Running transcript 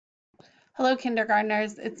Hello,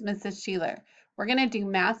 kindergartners. It's Mrs. Sheeler. We're going to do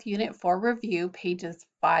Math Unit 4 review, pages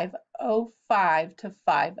 505 to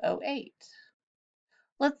 508.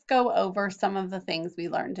 Let's go over some of the things we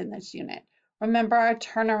learned in this unit. Remember our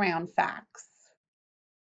turnaround facts.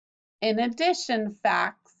 In an addition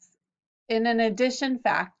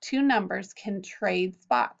fact, two numbers can trade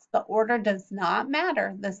spots. The order does not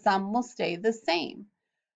matter. The sum will stay the same.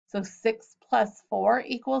 So 6 plus 4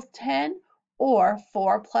 equals 10, or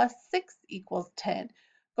 4 plus 6 equals 10.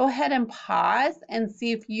 Go ahead and pause and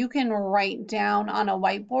see if you can write down on a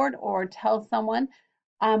whiteboard or tell someone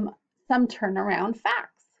some turnaround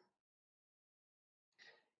facts.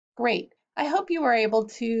 Great. I hope you were able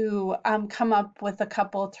to come up with a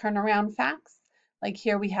couple turnaround facts. Like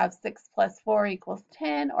here we have 6 plus 4 equals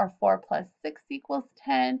 10, or 4 plus 6 equals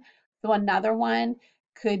 10. So another one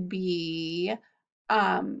could be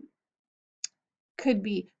um,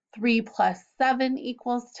 3 plus 7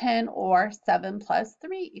 equals 10, or 7 plus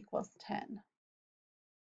 3 equals 10.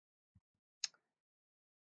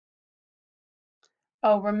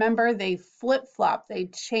 Oh, remember they flip-flop, they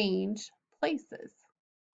change places.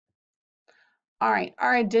 All right,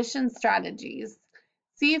 our addition strategies.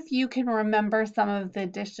 See if you can remember some of the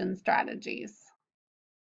addition strategies.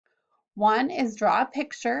 One is draw a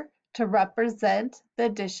picture to represent the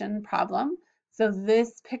addition problem. So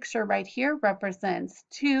this picture right here represents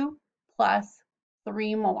 2 plus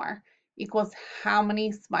 3 more equals how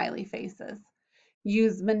many smiley faces?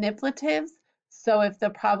 Use manipulatives. So if the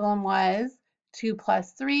problem was 2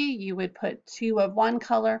 plus 3, you would put 2 of one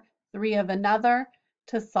color, 3 of another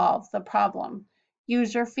to solve the problem.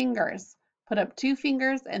 Use your fingers. Put up 2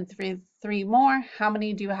 fingers and three more. How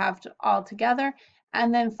many do you have all together?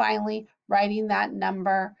 And then finally, writing that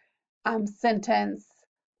number, sentence,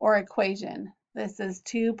 or equation. This is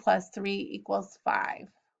 2 plus 3 equals 5.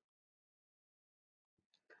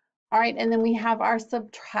 All right, and then we have our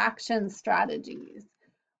subtraction strategies.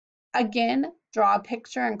 Again, draw a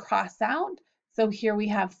picture and cross out. So here we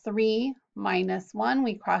have 3 minus 1.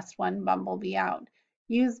 We crossed one bumblebee out.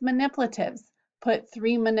 Use manipulatives. Put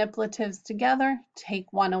 3 manipulatives together,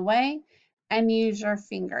 take 1 away, and use your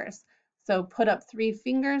fingers. So put up 3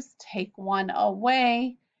 fingers, take 1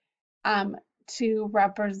 away to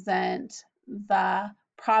represent the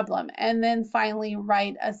problem. And then finally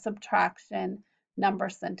write a subtraction number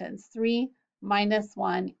sentence. 3 minus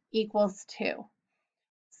 1 equals 2.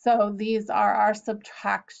 So these are our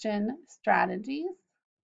subtraction strategies.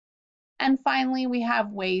 And finally, we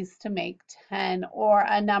have ways to make 10 or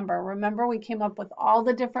a number. Remember, we came up with all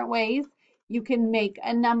the different ways you can make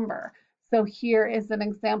a number. So here is an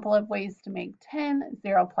example of ways to make 10.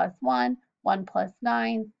 0 plus 1, 1 plus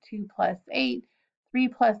 9, 2 plus 8, 3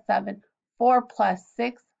 plus 7, 4 plus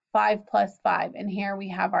 6, 5 plus 5. And here we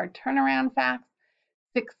have our turnaround facts.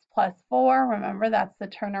 6 plus 4, remember that's the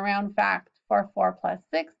turnaround fact for 4 plus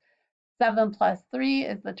 6. 7 plus 3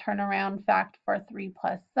 is the turnaround fact for 3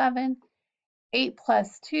 plus 7. 8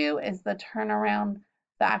 plus 2 is the turnaround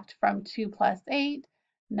fact from 2 plus 8.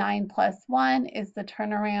 9 plus 1 is the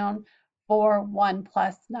turnaround for 1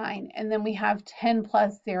 plus 9. And then we have 10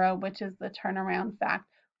 plus 0, which is the turnaround fact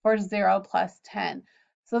for 0 plus 10.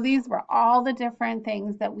 So these were all the different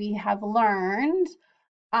things that we have learned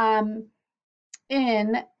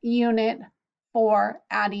in Unit 4,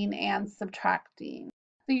 adding and subtracting.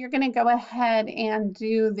 So you're going to go ahead and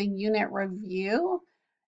do the unit review,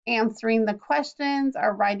 answering the questions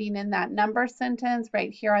or writing in that number sentence.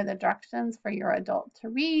 Right here are the directions for your adult to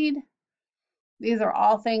read. These are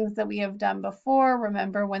all things that we have done before.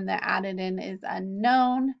 Remember, when the added in is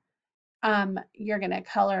unknown, you're going to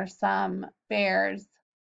color some bears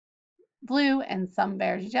blue and some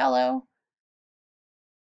bears yellow,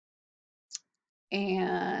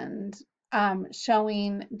 and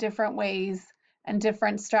showing different ways and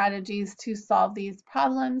different strategies to solve these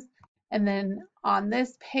problems. And then on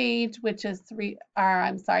this page, which is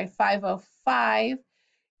 505,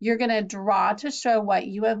 you're going to draw to show what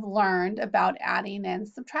you have learned about adding and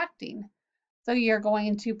subtracting. So you're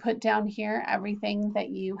going to put down here everything that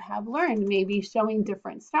you have learned, maybe showing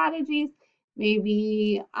different strategies,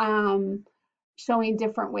 maybe showing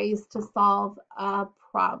different ways to solve a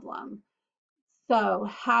problem. So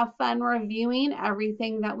have fun reviewing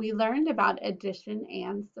everything that we learned about addition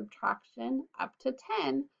and subtraction up to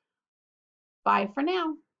 10. Bye for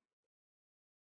now.